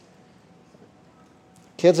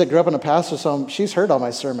 Kids that grew up in a pastor's home, she's heard all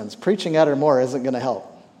my sermons. Preaching at her more isn't going to help.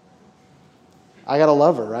 I got to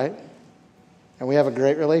love her, right? And we have a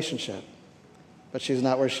great relationship. But she's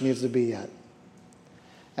not where she needs to be yet.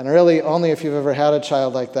 And really, only if you've ever had a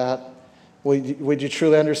child like that would you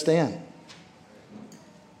truly understand.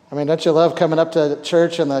 I mean, don't you love coming up to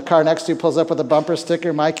church and the car next to you pulls up with a bumper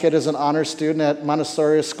sticker, my kid is an honor student at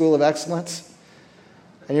Montessori School of Excellence?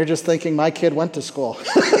 And you're just thinking, my kid went to school.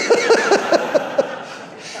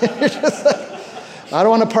 You're just like, I don't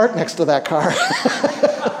want to park next to that car.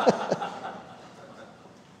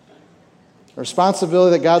 The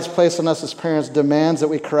responsibility that God's placed on us as parents demands that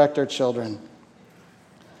we correct our children.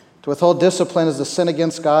 To withhold discipline is to sin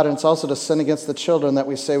against God, and it's also to sin against the children that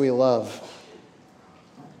we say we love.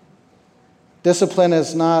 Discipline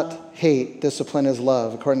is not hate. Discipline is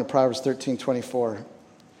love, according to Proverbs 13:24.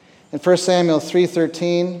 In 1 Samuel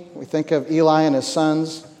 3:13, we think of Eli and his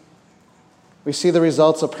sons. We see the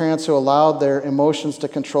results of parents who allowed their emotions to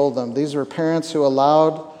control them. These were parents who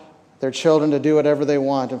allowed their children to do whatever they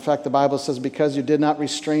want. In fact, the Bible says, because you did not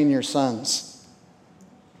restrain your sons,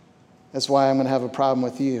 that's why I'm going to have a problem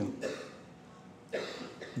with you.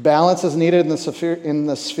 Balance is needed in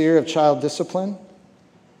the sphere of child discipline.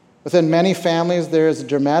 Within many families, there is a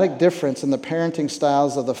dramatic difference in the parenting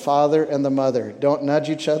styles of the father and the mother. Don't nudge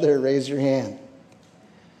each other or raise your hand.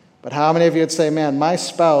 But how many of you would say, man, my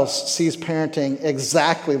spouse sees parenting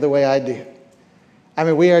exactly the way I do? I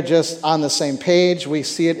mean, we are just on the same page. We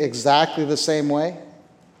see it exactly the same way.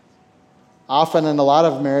 Often in a lot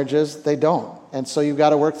of marriages, they don't. And so you've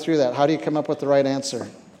got to work through that. How do you come up with the right answer?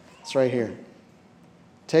 It's right here.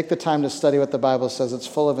 Take the time to study what the Bible says. It's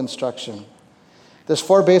full of instruction. There's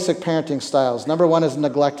 4 basic parenting styles. Number 1 is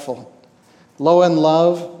neglectful. Low in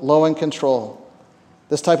love, low in control.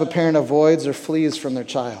 This type of parent avoids or flees from their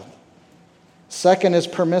child. Second is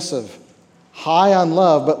permissive, high on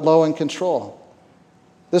love but low in control.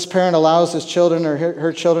 This parent allows his children or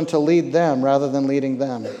her children to lead them rather than leading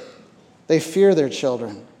them. They fear their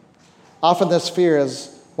children. Often this fear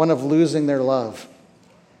is one of losing their love.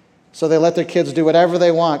 So they let their kids do whatever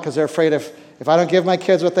they want because they're afraid if I don't give my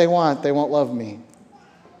kids what they want, they won't love me.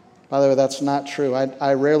 By the way, that's not true.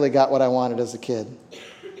 I rarely got what I wanted as a kid.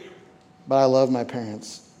 But I love my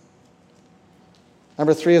parents.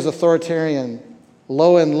 Number 3 is authoritarian,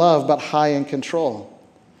 low in love but high in control.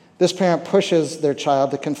 This parent pushes their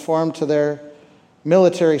child to conform to their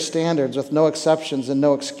military standards with no exceptions and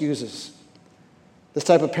no excuses. This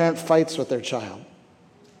type of parent fights with their child.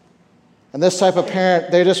 And this type of parent,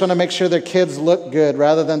 they just want to make sure their kids look good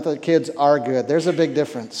rather than the kids are good. There's a big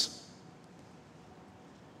difference.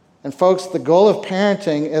 And folks, the goal of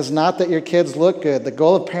parenting is not that your kids look good. The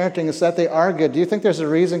goal of parenting is that they are good. Do you think there's a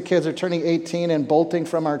reason kids are turning 18 and bolting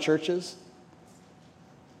from our churches?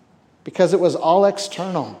 Because it was all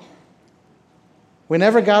external. We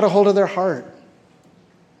never got a hold of their heart.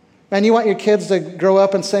 Man, you want your kids to grow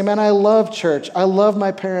up and say, man, I love church. I love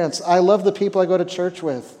my parents. I love the people I go to church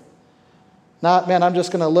with. Not, man, I'm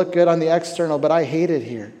just going to look good on the external, but I hate it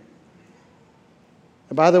here.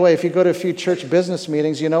 And by the way, if you go to a few church business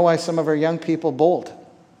meetings, you know why some of our young people bolt.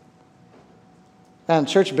 And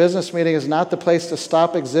church business meeting is not the place to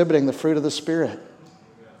stop exhibiting the fruit of the Spirit.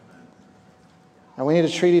 And we need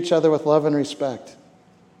to treat each other with love and respect.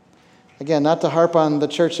 Again, not to harp on the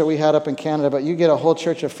church that we had up in Canada, but you get a whole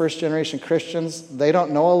church of first-generation Christians. They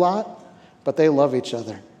don't know a lot, but they love each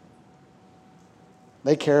other.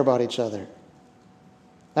 They care about each other.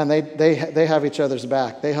 And they have each other's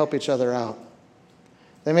back. They help each other out.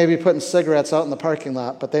 They may be putting cigarettes out in the parking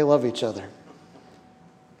lot, but they love each other.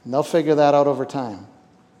 And they'll figure that out over time.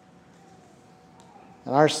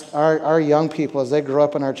 And our young people, as they grow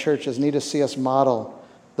up in our churches, need to see us model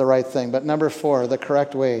the right thing. But number 4, the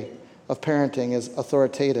correct way of parenting is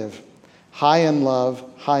authoritative. High in love,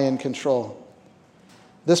 high in control.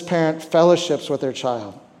 This parent fellowships with their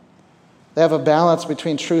child. They have a balance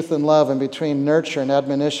between truth and love and between nurture and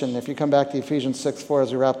admonition. If you come back to Ephesians 6:4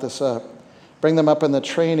 as we wrap this up. Bring them up in the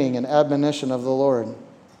training and admonition of the Lord.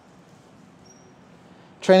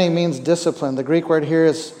 Training means discipline. The Greek word here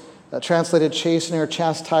is translated chastening or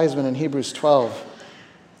chastisement in Hebrews 12.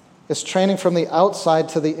 It's training from the outside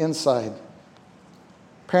to the inside.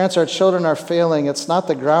 Parents, our children are failing. It's not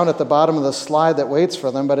the ground at the bottom of the slide that waits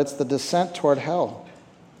for them, but it's the descent toward hell.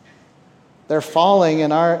 They're falling,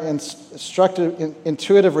 and our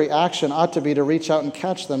intuitive reaction ought to be to reach out and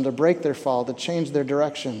catch them, to break their fall, to change their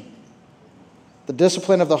direction. The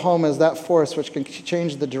discipline of the home is that force which can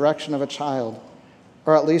change the direction of a child,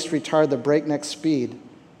 or at least retard the breakneck speed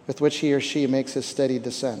with which he or she makes his steady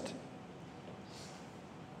descent.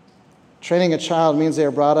 Training a child means they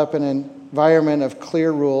are brought up in an environment of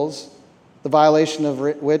clear rules, the violation of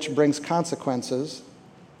which brings consequences.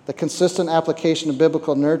 The consistent application of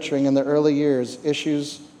biblical nurturing in the early years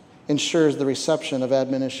ensures the reception of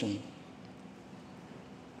admonition.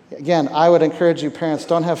 Again, I would encourage you, parents,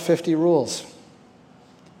 don't have 50 rules.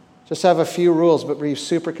 Just have a few rules, but be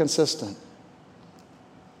super consistent.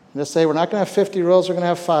 And just say, we're not going to have 50 rules, we're going to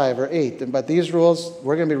have 5 or 8. But these rules,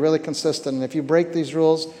 we're going to be really consistent. And if you break these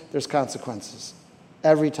rules, there's consequences.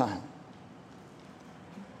 Every time.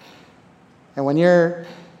 And when you're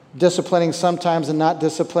disciplining sometimes and not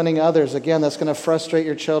disciplining others, again, that's going to frustrate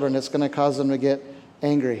your children. It's going to cause them to get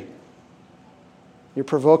angry. You're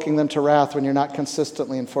provoking them to wrath when you're not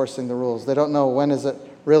consistently enforcing the rules. They don't know when is it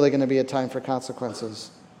really going to be a time for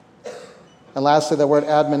consequences. And lastly, the word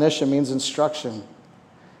admonition means instruction.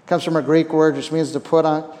 It comes from a Greek word which means to put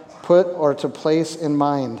or to place in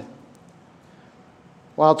mind.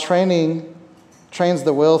 While training trains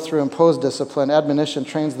the will through imposed discipline, admonition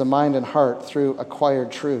trains the mind and heart through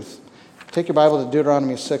acquired truth. Take your Bible to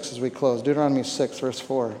Deuteronomy 6 as we close. Deuteronomy 6, verse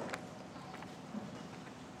 4.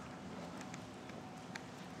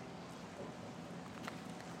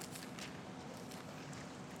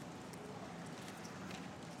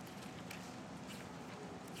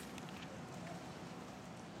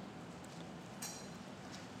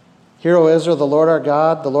 Hear, O Israel, the Lord our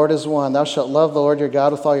God, the Lord is one. Thou shalt love the Lord your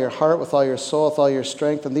God with all your heart, with all your soul, with all your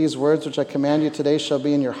strength. And these words which I command you today shall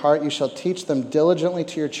be in your heart. You shall teach them diligently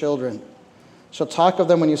to your children. You shall talk of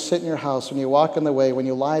them when you sit in your house, when you walk in the way, when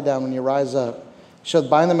you lie down, when you rise up. You shall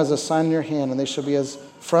bind them as a sign in your hand, and they shall be as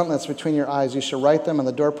frontlets between your eyes. You shall write them on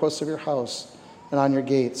the doorposts of your house and on your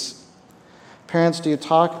gates. Parents, do you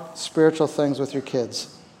talk spiritual things with your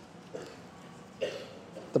kids?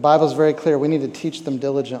 The Bible's very clear. We need to teach them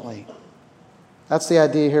diligently. That's the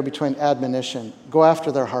idea here between admonition. Go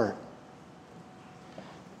after their heart.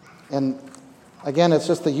 And again, it's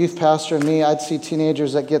just the youth pastor and me. I'd see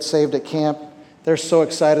teenagers that get saved at camp. They're so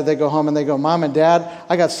excited. They go home and they go, Mom and Dad,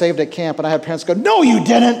 I got saved at camp. And I had parents go, no, you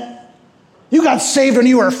didn't. You got saved when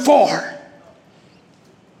you were 4.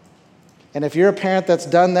 And if you're a parent that's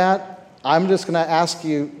done that, I'm just going to ask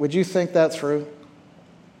you, would you think that through?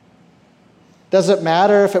 Does it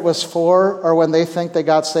matter if it was 4 or when they think they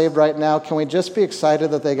got saved right now? Can we just be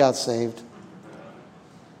excited that they got saved?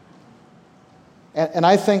 And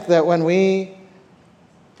I think that when we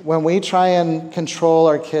try and control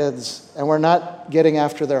our kids and we're not getting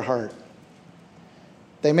after their heart,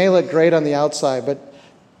 they may look great on the outside, but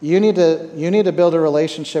you need to build a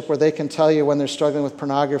relationship where they can tell you when they're struggling with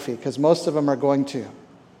pornography, because most of them are going to.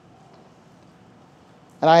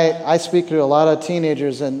 And I speak to a lot of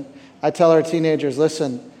teenagers, and I tell our teenagers,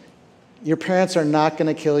 listen, your parents are not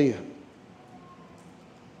going to kill you.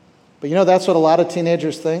 But that's what a lot of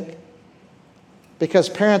teenagers think. Because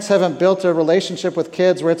parents haven't built a relationship with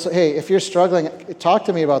kids where it's, hey, if you're struggling, talk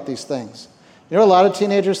to me about these things. You know what a lot of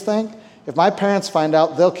teenagers think? If my parents find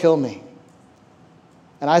out, they'll kill me.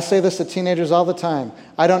 And I say this to teenagers all the time.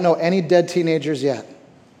 I don't know any dead teenagers yet.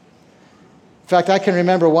 In fact, I can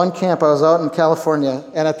remember one camp. I was out in California,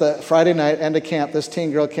 and at the Friday night end of camp, this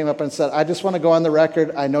teen girl came up and said, I just want to go on the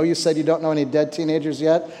record. I know you said you don't know any dead teenagers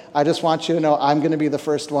yet. I just want you to know I'm going to be the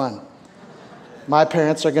first one. My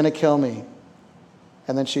parents are going to kill me.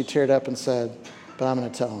 And then she teared up and said, but I'm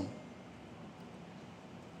going to tell them.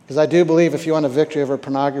 Because I do believe if you want a victory over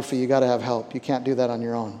pornography, you got to have help. You can't do that on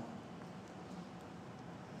your own.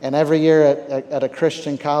 And every year at a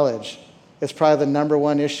Christian college, it's probably the number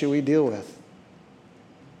one issue we deal with.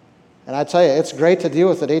 And I tell you, it's great to deal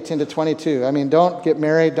with at 18 to 22. I mean, don't get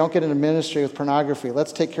married, don't get into ministry with pornography.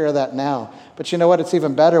 Let's take care of that now. But you know what? It's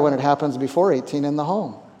even better when it happens before 18 in the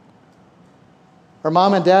home. Or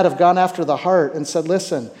mom and dad have gone after the heart and said,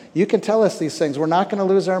 listen, you can tell us these things. We're not going to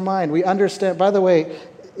lose our mind. We understand. By the way,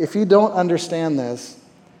 if you don't understand this,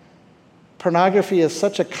 pornography is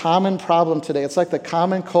such a common problem today. It's like the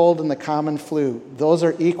common cold and the common flu. Those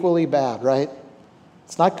are equally bad, right?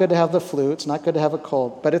 It's not good to have the flu. It's not good to have a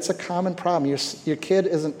cold. But it's a common problem. Your kid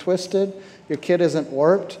isn't twisted. Your kid isn't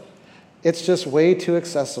warped. It's just way too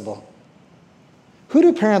accessible. Who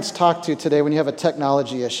do parents talk to today when you have a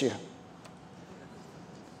technology issue?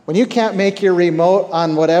 When you can't make your remote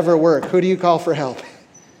on whatever work, who do you call for help?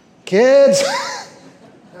 Kids!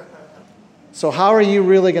 So how are you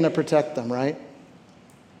really going to protect them, right?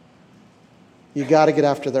 You got to get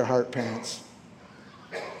after their heart, parents.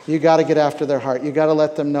 You got to get after their heart. You got to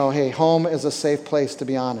let them know, hey, home is a safe place, to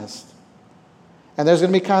be honest. And there's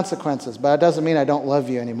going to be consequences, but it doesn't mean I don't love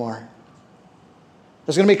you anymore.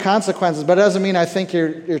 There's going to be consequences, but it doesn't mean I think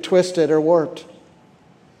you're twisted or warped.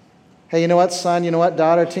 Hey, you know what, son? You know what,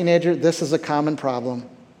 daughter, teenager? This is a common problem.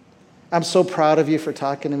 I'm so proud of you for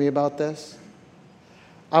talking to me about this.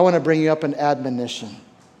 I want to bring you up in admonition.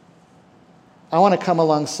 I want to come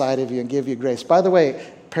alongside of you and give you grace. By the way,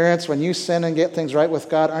 parents, when you sin and get things right with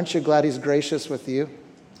God, aren't you glad He's gracious with you?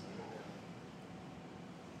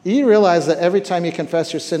 You realize that every time you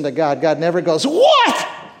confess your sin to God, God never goes, what?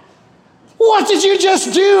 What did you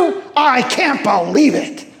just do? I can't believe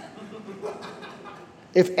it.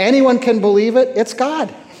 If anyone can believe it, it's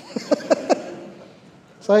God.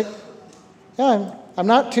 It's like, yeah, I'm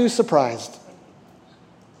not too surprised.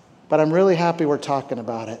 But I'm really happy we're talking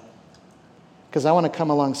about it. Because I want to come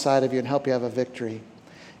alongside of you and help you have a victory.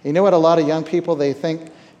 You know what a lot of young people, they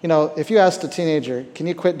think, if you ask a teenager, can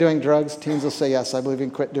you quit doing drugs? Teens will say, yes, I believe you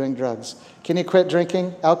can quit doing drugs. Can you quit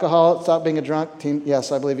drinking alcohol, stop being a drunk? Teen,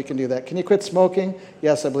 yes, I believe you can do that. Can you quit smoking?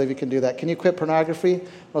 Yes, I believe you can do that. Can you quit pornography?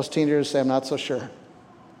 Most teenagers say, I'm not so sure.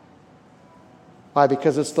 Why?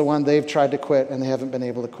 Because it's the one they've tried to quit and they haven't been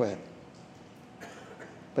able to quit.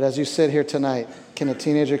 But as you sit here tonight, can a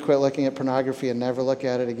teenager quit looking at pornography and never look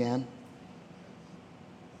at it again?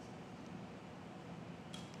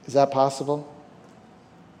 Is that possible?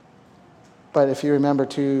 But if you remember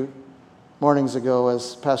 2 mornings ago,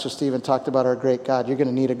 as Pastor Stephen talked about our great God, you're going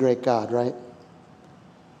to need a great God, right?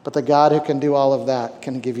 But the God who can do all of that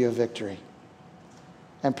can give you a victory.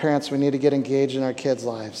 And parents, we need to get engaged in our kids'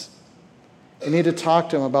 lives. We need to talk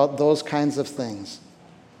to them about those kinds of things.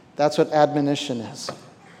 That's what admonition is.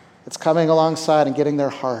 It's coming alongside and getting their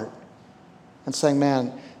heart and saying,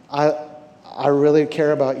 man, I really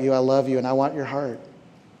care about you, I love you, and I want your heart.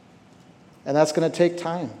 And that's going to take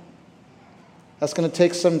time. That's going to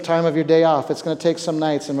take some time of your day off. It's going to take some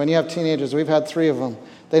nights. And when you have teenagers, we've had 3 of them.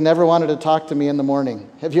 They never wanted to talk to me in the morning.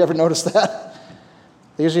 Have you ever noticed that?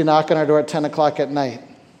 They usually knock on our door at 10 o'clock at night.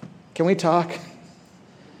 Can we talk?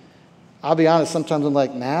 I'll be honest, sometimes I'm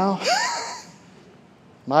like, now?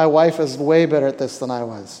 My wife is way better at this than I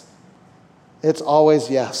was. It's always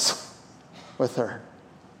yes with her.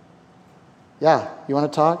 Yeah, you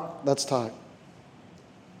want to talk? Let's talk.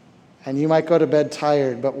 And you might go to bed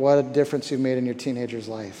tired, but what a difference you've made in your teenager's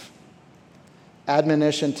life.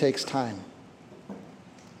 Admonition takes time.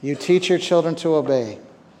 You teach your children to obey,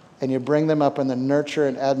 and you bring them up in the nurture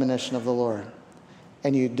and admonition of the Lord.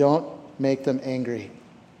 And you don't make them angry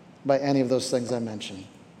by any of those things I mentioned.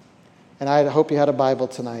 And I hope you had a Bible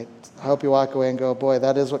tonight. I hope you walk away and go, boy,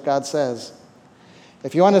 that is what God says.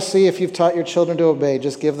 If you want to see if you've taught your children to obey,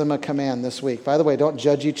 just give them a command this week. By the way, don't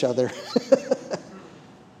judge each other.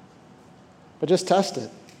 But just test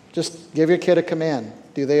it. Just give your kid a command.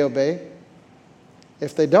 Do they obey?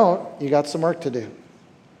 If they don't, you got some work to do.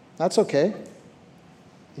 That's okay.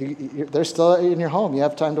 They're still in your home. You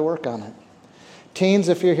have time to work on it. Teens,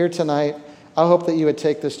 if you're here tonight, I hope that you would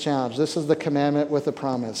take this challenge. This is the commandment with a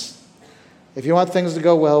promise. If you want things to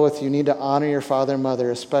go well with you, you need to honor your father and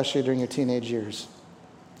mother, especially during your teenage years.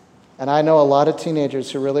 And I know a lot of teenagers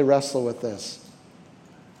who really wrestle with this.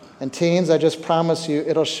 And teens, I just promise you,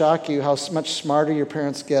 it'll shock you how much smarter your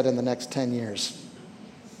parents get in the next 10 years.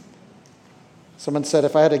 Someone said,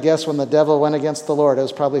 if I had to guess when the devil went against the Lord, it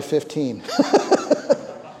was probably 15.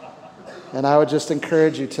 And I would just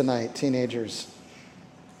encourage you tonight, teenagers.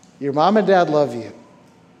 Your mom and dad love you.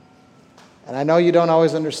 And I know you don't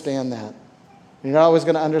always understand that. You're not always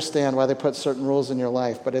going to understand why they put certain rules in your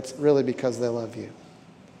life, but it's really because they love you.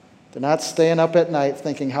 They're not staying up at night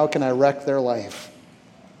thinking, how can I wreck their life?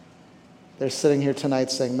 They're sitting here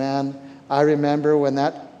tonight saying, man, I remember when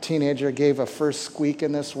that teenager gave a first squeak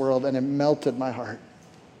in this world and it melted my heart.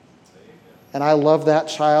 And I love that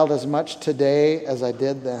child as much today as I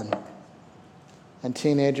did then. And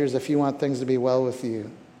teenagers, if you want things to be well with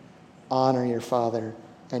you, honor your father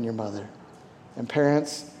and your mother. And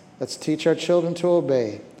parents, let's teach our children to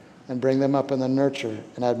obey and bring them up in the nurture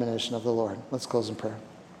and admonition of the Lord. Let's close in prayer.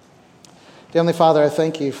 Dear Heavenly Father, I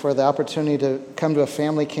thank you for the opportunity to come to a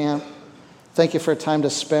family camp. Thank you for a time to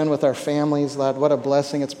spend with our families. Lord, what a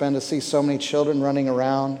blessing it's been to see so many children running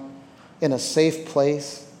around in a safe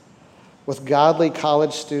place with godly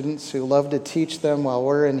college students who love to teach them while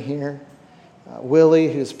we're in here.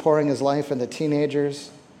 Willie, who's pouring his life into teenagers.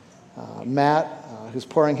 Matt, who's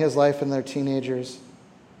pouring his life into their teenagers.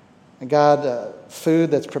 And God,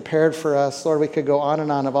 food that's prepared for us. Lord, we could go on and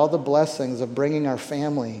on of all the blessings of bringing our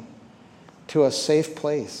family to a safe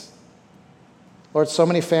place. Lord, so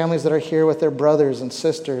many families that are here with their brothers and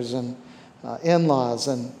sisters and in-laws.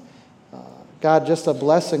 And God, just a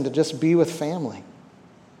blessing to just be with family.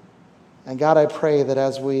 And God, I pray that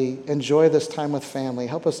as we enjoy this time with family,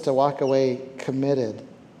 help us to walk away committed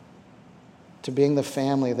to being the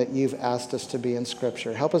family that you've asked us to be in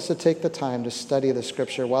Scripture. Help us to take the time to study the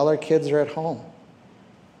Scripture while our kids are at home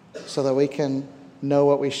so that we can know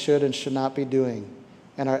what we should and should not be doing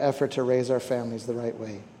in our effort to raise our families the right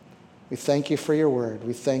way. We thank you for your word.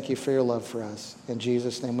 We thank you for your love for us. In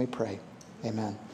Jesus' name we pray. Amen.